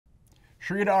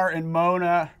Sridhar and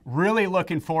Mona, really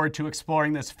looking forward to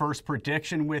exploring this first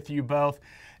prediction with you both.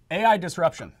 AI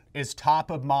disruption is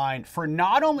top of mind for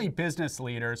not only business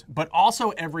leaders, but also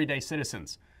everyday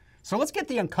citizens. So let's get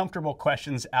the uncomfortable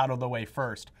questions out of the way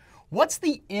first. What's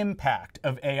the impact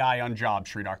of AI on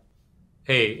jobs, Sridhar?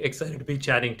 Hey, excited to be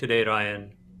chatting today,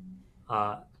 Ryan.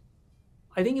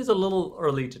 I think it's a little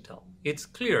early to tell. It's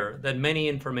clear that many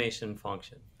information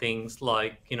function, things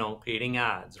like, creating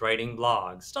ads, writing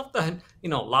blogs, stuff that,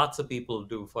 lots of people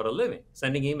do for a living,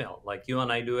 sending email like you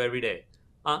and I do every day.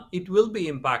 It will be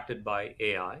impacted by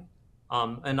AI,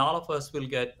 and all of us will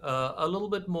get a little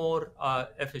bit more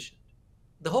efficient.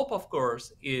 The hope, of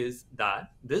course, is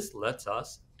that this lets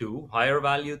us do higher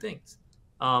value things.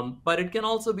 But it can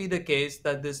also be the case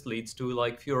that this leads to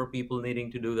like fewer people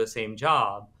needing to do the same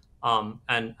job,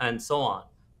 and so on.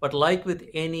 But like with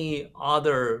any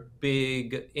other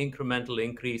big incremental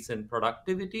increase in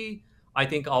productivity, I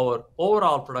think our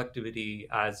overall productivity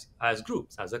as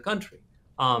groups, as a country,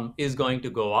 is going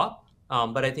to go up.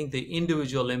 But I think the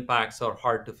individual impacts are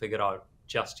hard to figure out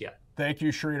just yet. Thank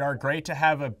you, Sridhar. Great to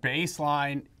have a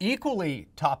baseline. Equally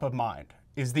top of mind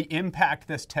is the impact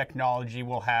this technology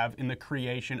will have in the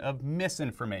creation of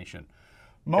misinformation.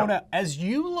 Mona, Yep. as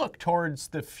you look towards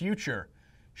the future,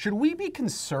 should we be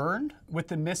concerned with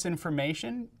the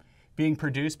misinformation being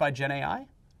produced by Gen AI?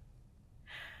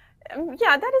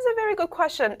 Yeah, that is a very good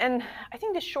question. And I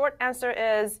think the short answer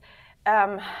is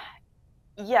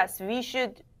yes, we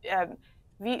should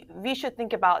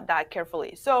think about that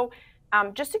carefully. So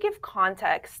just to give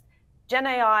context, Gen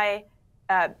AI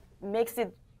makes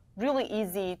it really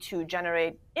easy to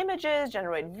generate images,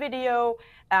 generate video.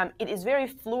 It is very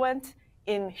fluent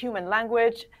in human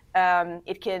language.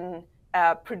 It can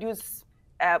produce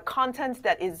content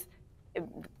that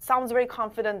sounds very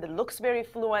confident, that looks very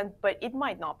fluent, but it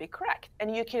might not be correct.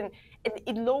 And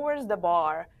it lowers the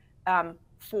bar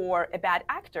for a bad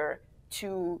actor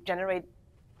to generate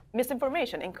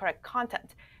misinformation, incorrect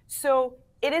content. So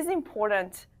it is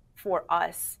important for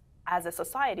us as a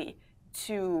society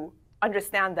to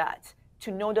understand that,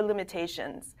 to know the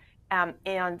limitations,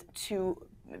 and to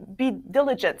be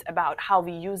diligent about how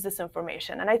we use this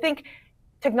information. And I think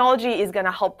technology is going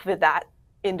to help with that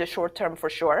in the short term for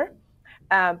sure.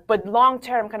 But long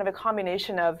term, kind of a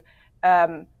combination of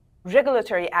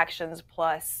regulatory actions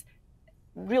plus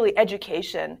really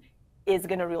education is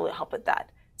going to really help with that.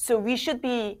 So we should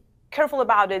be careful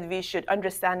about it. We should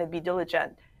understand it, be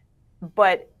diligent.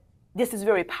 But this is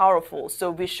very powerful,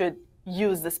 so we should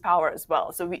use this power as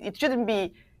well. So it shouldn't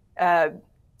be,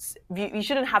 we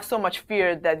shouldn't have so much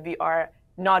fear that we are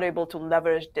not able to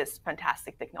leverage this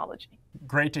fantastic technology.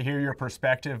 Great to hear your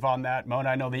perspective on that, Mona.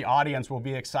 I know the audience will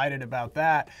be excited about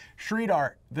that.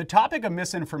 Sridhar, the topic of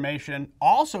misinformation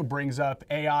also brings up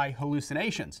AI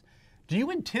hallucinations. Do you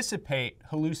anticipate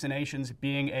hallucinations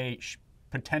being a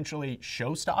potentially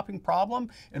show-stopping problem,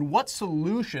 and what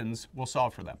solutions will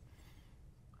solve for them?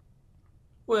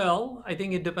 Well, I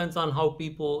think it depends on how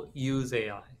people use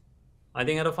AI. I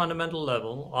think at a fundamental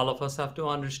level, all of us have to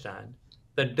understand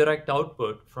that direct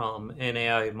output from an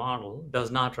AI model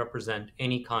does not represent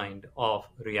any kind of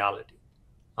reality.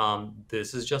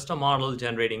 This is just a model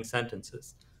generating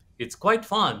sentences. It's quite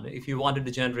fun if you wanted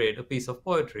to generate a piece of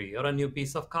poetry or a new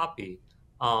piece of copy,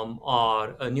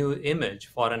 or a new image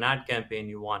for an ad campaign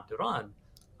you want to run.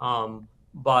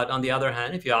 But on the other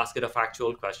hand, if you ask it a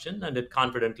factual question and it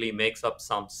confidently makes up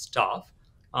some stuff,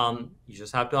 you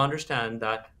just have to understand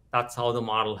that that's how the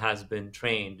model has been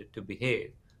trained to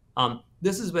behave.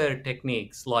 This is where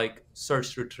techniques like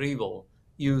search retrieval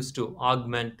used to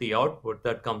augment the output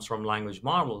that comes from language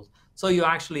models. So you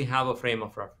actually have a frame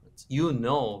of reference. You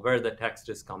know where the text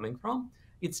is coming from.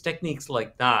 It's techniques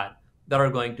like that that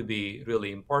are going to be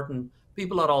really important.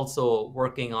 People are also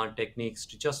working on techniques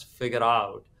to just figure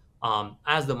out,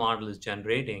 as the model is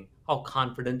generating, how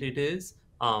confident it is.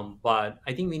 But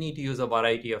I think we need to use a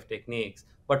variety of techniques.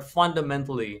 But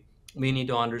fundamentally, we need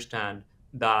to understand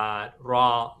that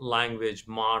raw language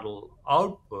model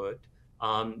output,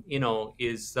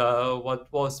 is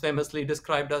what was famously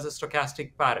described as a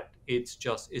stochastic parrot. It's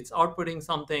outputting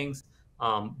some things,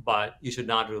 but you should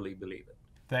not really believe it.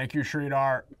 Thank you,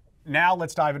 Sridhar. Now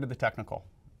let's dive into the technical.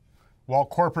 While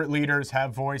corporate leaders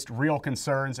have voiced real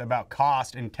concerns about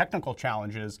cost and technical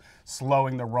challenges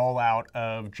slowing the rollout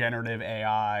of generative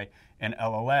AI and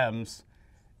LLMs,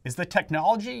 is the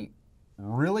technology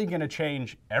really going to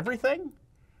change everything?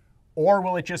 Or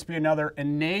will it just be another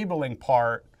enabling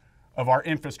part of our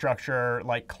infrastructure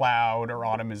like cloud or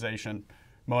automation?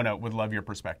 Mona, would love your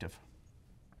perspective.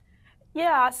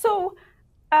 Yeah, so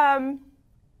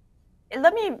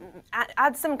let me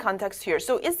add some context here.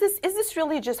 So is this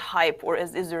really just hype, or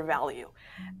is there value?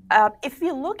 If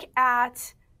we look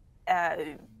at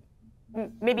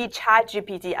maybe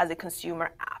ChatGPT as a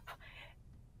consumer app,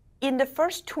 in the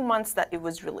first 2 months that it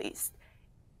was released,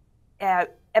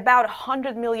 about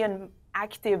 100 million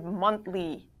active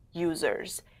monthly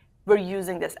users were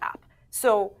using this app.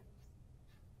 So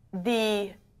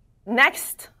the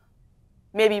next,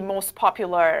 maybe most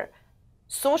popular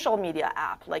social media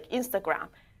app, like Instagram,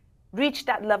 reached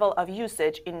that level of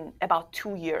usage in about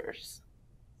 2 years.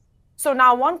 So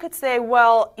now one could say,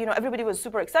 well, everybody was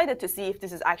super excited to see if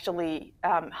this is actually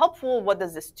helpful. What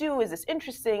does this do? Is this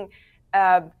interesting?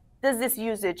 Does this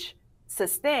usage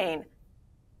sustain?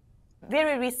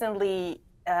 Very recently,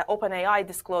 OpenAI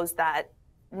disclosed that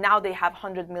now they have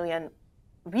 100 million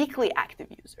weekly active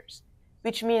users,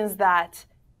 which means that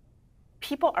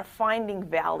people are finding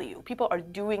value. People are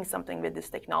doing something with this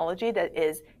technology that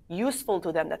is useful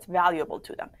to them, that's valuable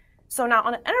to them. So now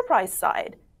on the enterprise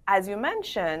side, as you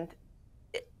mentioned,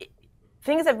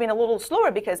 things have been a little slower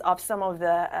because of some of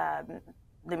the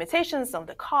limitations, some of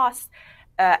the costs,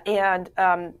 and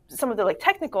some of the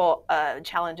technical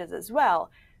challenges as well.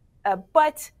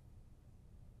 But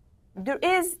there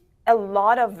is a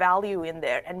lot of value in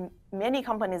there, and many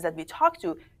companies that we talk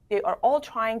to, they are all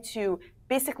trying to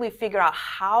basically figure out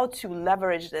how to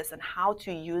leverage this and how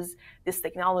to use this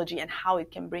technology and how it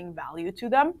can bring value to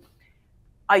them.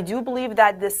 I do believe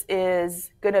that this is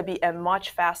going to be a much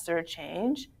faster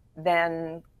change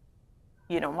than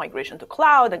migration to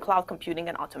cloud and cloud computing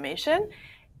and automation.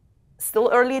 Still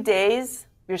early days.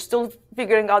 We're still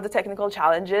figuring out the technical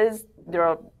challenges. There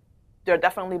are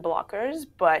definitely blockers,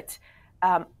 but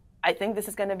I think this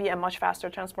is going to be a much faster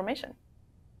transformation.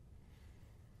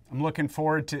 I'm looking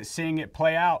forward to seeing it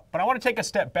play out, but I want to take a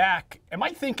step back. Am I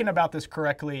thinking about this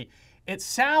correctly? It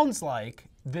sounds like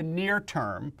the near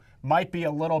term might be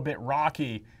a little bit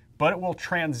rocky, but it will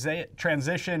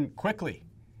transition quickly.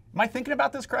 Am I thinking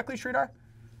about this correctly, Sridhar?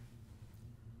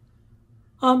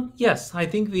 Yes, I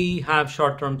think we have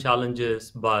short-term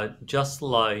challenges, but just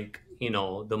like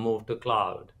the move to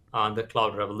cloud, the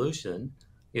cloud revolution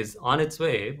is on its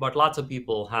way, but lots of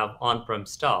people have on-prem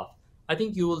stuff. I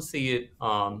think you will see it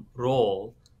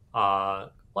roll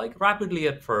rapidly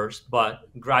at first, but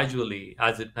gradually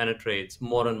as it penetrates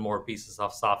more and more pieces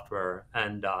of software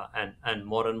and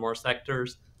more and more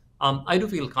sectors. I do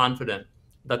feel confident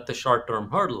that the short-term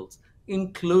hurdles,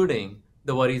 including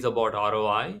the worries about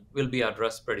ROI, will be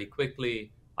addressed pretty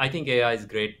quickly. I think AI's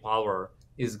great power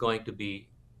is going to be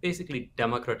basically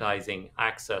democratizing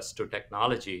access to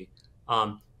technology.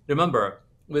 Remember,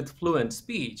 with fluent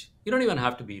speech, you don't even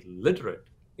have to be literate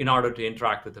in order to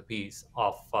interact with a piece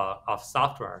of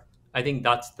software. I think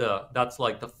that's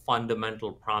like the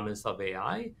fundamental promise of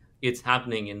AI. It's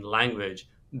happening in language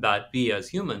that we as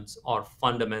humans are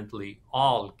fundamentally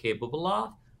all capable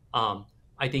of.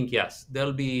 I think yes,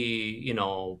 there'll be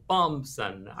bumps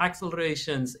and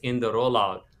accelerations in the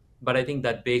rollout, but I think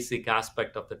that basic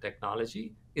aspect of the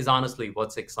technology is honestly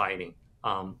what's exciting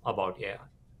about AI.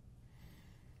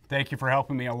 Thank you for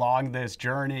helping me along this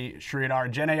journey, Sridhar.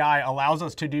 Gen AI allows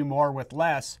us to do more with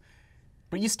less,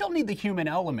 but you still need the human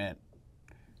element.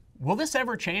 Will this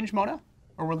ever change, Mona,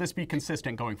 or will this be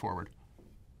consistent going forward?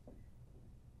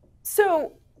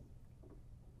 So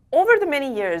over the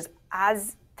many years,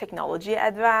 as technology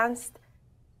advanced,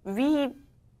 we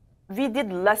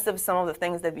did less of some of the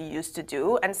things that we used to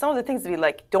do, and some of the things we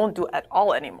don't do at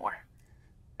all anymore.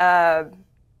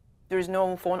 There's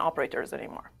no phone operators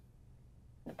anymore.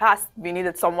 In the past, we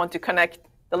needed someone to connect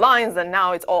the lines, and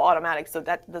now it's all automatic, so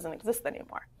that doesn't exist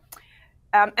anymore.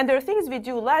 And there are things we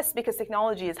do less because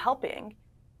technology is helping.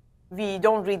 We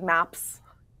don't read maps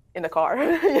in the car,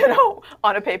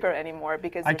 on a paper anymore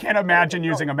because I can't imagine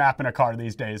using a map in a car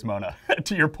these days, Mona.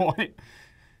 To your point.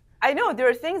 I know there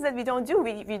are things that we don't do.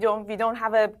 We don't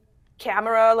have a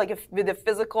camera with a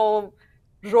physical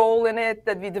roll in it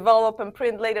that we develop and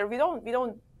print later. We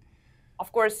don't.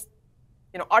 Of course,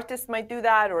 artists might do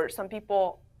that, or some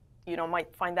people,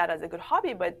 might find that as a good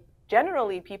hobby. But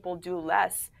generally, people do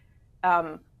less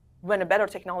when a better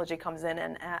technology comes in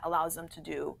and allows them to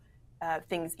do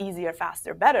things easier,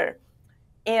 faster, better.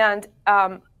 And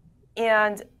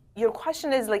your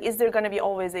question is there going to be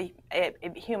always a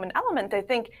human element? I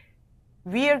think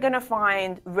we are going to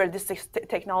find where this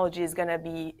technology is going to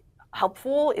be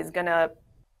helpful, is going to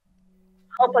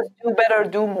help us do better,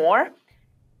 do more,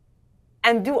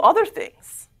 and do other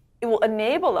things. It will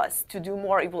enable us to do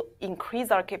more. It will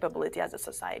increase our capability as a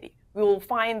society. We will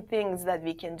find things that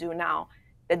we can do now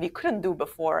that we couldn't do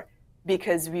before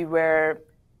because we were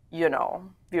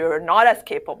not as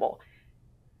capable.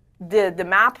 the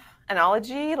map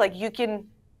analogy, like you can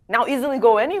now easily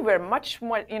go anywhere much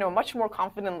more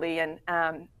confidently, and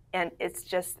it's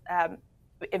just a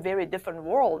very different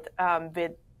world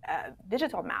with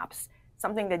digital maps,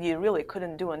 something that you really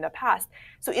couldn't do in the past.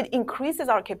 So it increases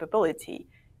our capability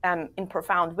in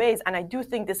profound ways, and I do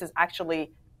think this is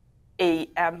actually a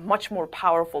much more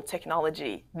powerful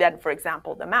technology than, for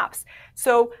example, the maps.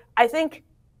 So I think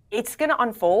it's going to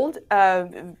unfold.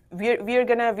 We're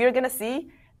gonna see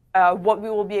what we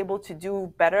will be able to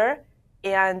do better,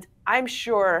 and I'm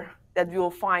sure that we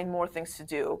will find more things to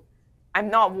do. I'm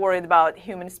not worried about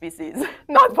human species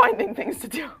not finding things to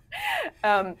do.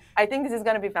 I think this is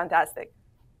going to be fantastic.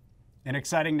 An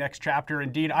exciting next chapter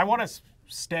indeed. I want to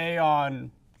stay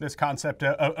on this concept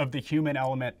of the human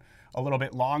element a little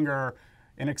bit longer.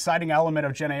 An exciting element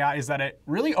of Gen AI is that it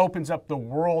really opens up the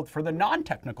world for the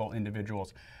non-technical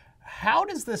individuals. How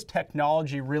does this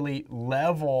technology really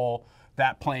level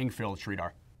that playing field,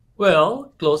 Sridhar?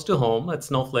 Well, close to home at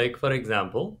Snowflake, for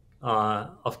example,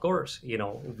 of course,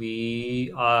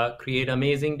 we create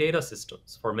amazing data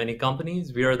systems. For many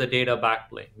companies, we are the data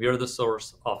backplane. We are the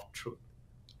source of truth.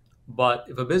 But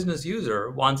if a business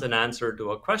user wants an answer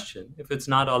to a question, if it's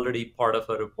not already part of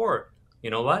a report, you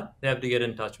know what? They have to get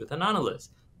in touch with an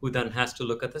analyst who then has to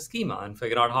look at the schema and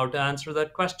figure out how to answer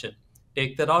that question,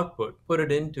 take that output, put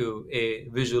it into a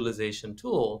visualization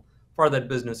tool for that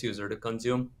business user to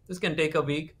consume. This can take a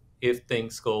week if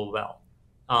things go well.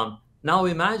 Now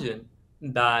imagine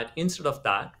that instead of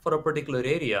that, for a particular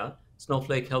area,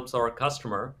 Snowflake helps our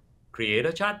customer create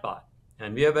a chatbot.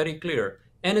 And we are very clear,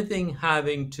 anything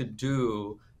having to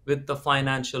do with the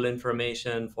financial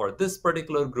information for this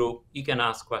particular group, you can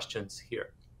ask questions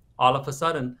here. All of a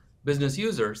sudden, business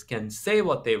users can say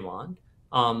what they want,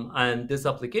 and this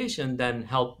application then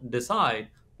help decide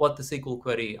what the SQL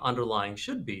query underlying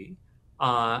should be,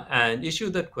 and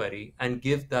issue that query and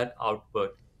give that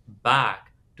output back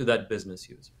to that business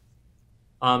user.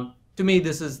 To me,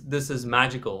 this is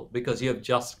magical because you have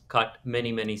just cut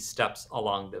many steps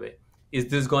along the way. Is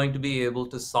this going to be able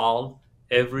to solve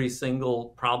every single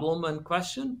problem and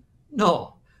question?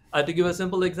 No. To give a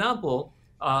simple example,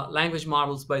 language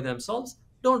models by themselves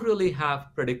don't really have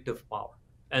predictive power.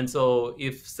 And so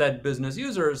if said business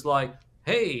users like,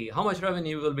 hey, how much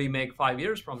revenue will we make 5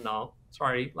 years from now?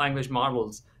 Sorry, language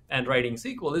models and writing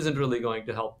SQL isn't really going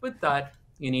to help with that.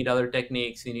 You need other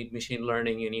techniques, you need machine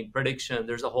learning, you need prediction.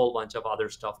 There's a whole bunch of other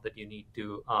stuff that you need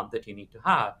to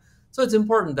have. So it's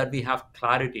important that we have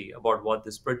clarity about what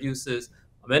this produces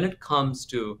when it comes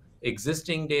to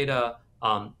existing data,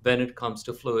 when it comes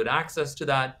to fluid access to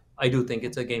that. I do think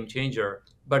it's a game changer.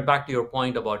 But back to your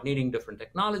point about needing different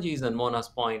technologies and Mona's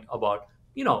point about,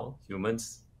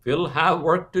 humans will have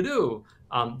work to do.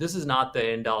 This is not the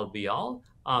end all be all.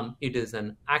 It is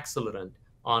an accelerant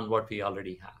on what we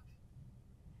already have.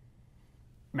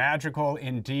 Magical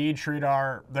indeed,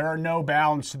 Sridhar. There are no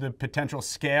bounds to the potential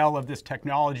scale of this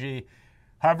technology.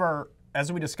 However,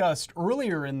 as we discussed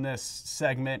earlier in this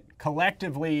segment,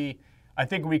 collectively, I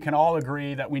think we can all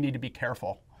agree that we need to be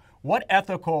careful. What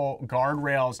ethical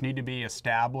guardrails need to be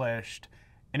established?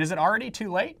 And is it already too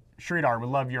late? Sridhar, we'd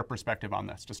love your perspective on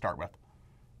this to start with.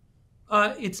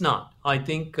 It's not. I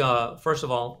think, first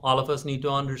of all of us need to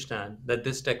understand that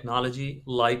this technology,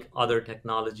 like other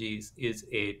technologies, is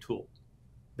a tool.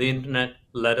 The internet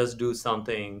let us do some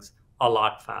things a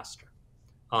lot faster.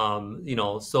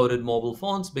 So did mobile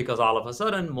phones, because all of a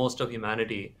sudden, most of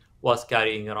humanity was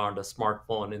carrying around a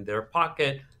smartphone in their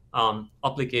pocket.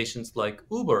 Applications like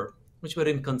Uber, which were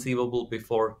inconceivable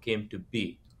before, came to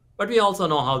be. But we also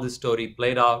know how this story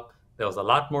played out. There was a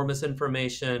lot more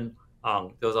misinformation.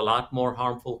 There was a lot more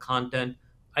harmful content.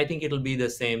 I think it'll be the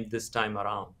same this time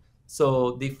around.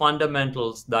 So the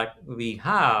fundamentals that we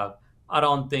have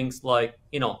around things like,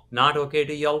 not okay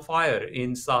to yell fire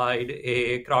inside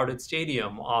a crowded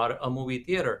stadium or a movie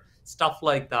theater, stuff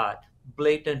like that,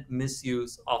 blatant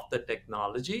misuse of the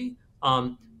technology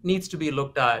needs to be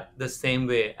looked at the same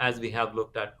way as we have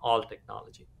looked at all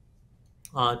technology.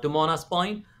 To Mona's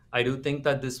point, I do think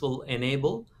that this will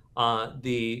enable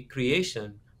the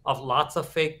creation of lots of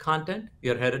fake content. We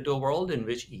are headed to a world in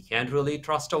which you can't really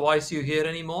trust a voice you hear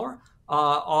anymore,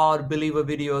 or believe a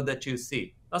video that you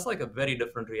see. That's like a very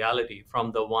different reality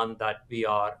from the one that we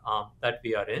are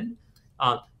in.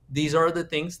 These are the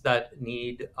things that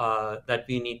we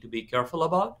need to be careful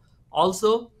about.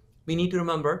 Also, we need to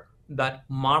remember that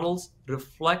models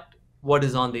reflect what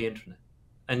is on the internet.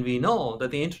 And we know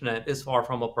that the internet is far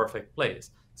from a perfect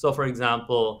place. So for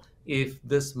example, if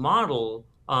this model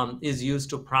is used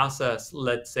to process,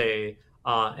 let's say,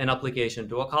 an application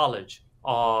to a college,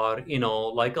 or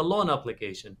like a loan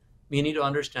application, we need to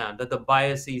understand that the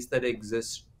biases that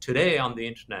exist today on the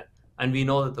internet, and we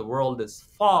know that the world is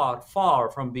far,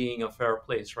 far from being a fair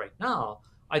place right now,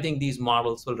 I think these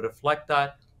models will reflect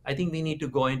that. I think we need to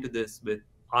go into this with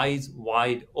eyes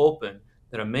wide open.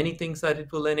 There are many things that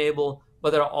it will enable,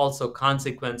 but there are also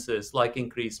consequences like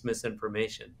increased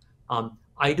misinformation.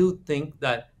 I do think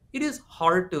that it is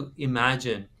hard to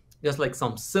imagine just like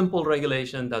some simple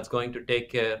regulation that's going to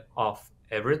take care of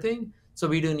everything. So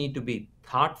we do need to be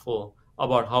thoughtful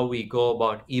about how we go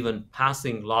about even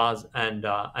passing laws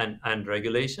and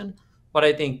regulation. But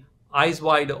I think eyes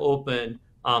wide open.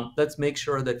 Let's make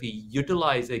sure that we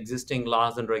utilize existing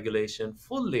laws and regulation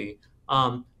fully,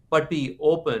 but be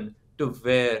open to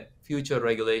where future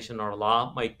regulation or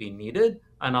law might be needed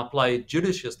and apply it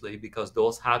judiciously because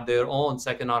those have their own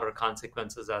second order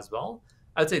consequences as well.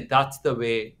 I'd say that's the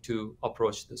way to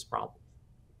approach this problem.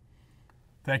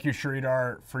 Thank you,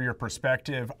 Sridhar, for your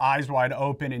perspective. Eyes wide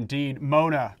open indeed.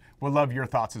 Mona, would love your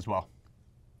thoughts as well.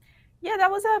 Yeah, that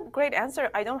was a great answer.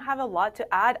 I don't have a lot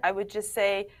to add. I would just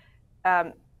say,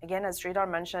 again, as Sridhar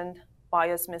mentioned,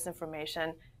 bias,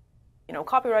 misinformation,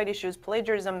 copyright issues,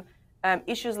 plagiarism,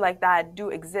 issues like that do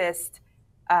exist.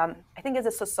 I think as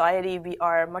a society, we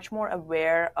are much more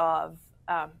aware of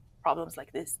problems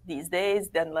like this these days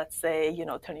than, let's say,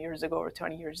 10 years ago or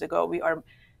 20 years ago.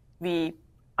 We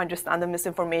understand the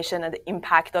misinformation and the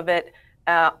impact of it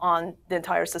on the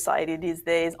entire society these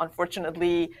days.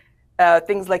 Unfortunately,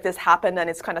 things like this happen, and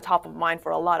it's kind of top of mind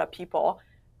for a lot of people.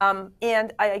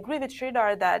 And I agree with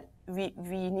Sridhar that we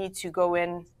need to go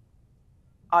in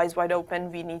eyes wide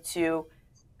open. We need to,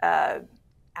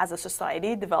 as a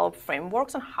society, develop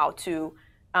frameworks on how to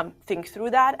think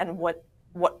through that and what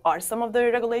are some of the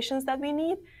regulations that we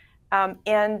need,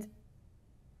 and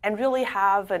really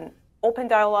have an open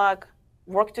dialogue,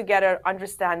 work together,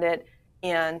 understand it,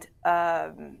 and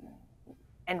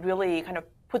really kind of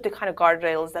put the kind of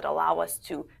guardrails that allow us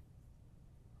to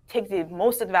take the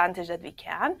most advantage that we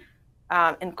can,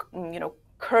 and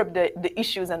curb the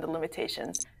issues and the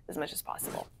limitations as much as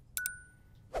possible.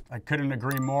 I couldn't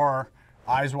agree more.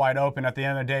 Eyes wide open. At the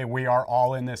end of the day, we are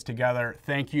all in this together.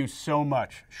 Thank you so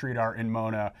much, Sridhar and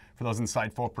Mona, for those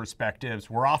insightful perspectives.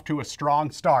 We're off to a strong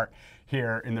start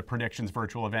here in the Predictions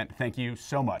virtual event. Thank you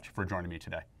so much for joining me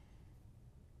today.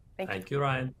 Thank you. Thank you,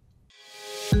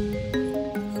 Ryan.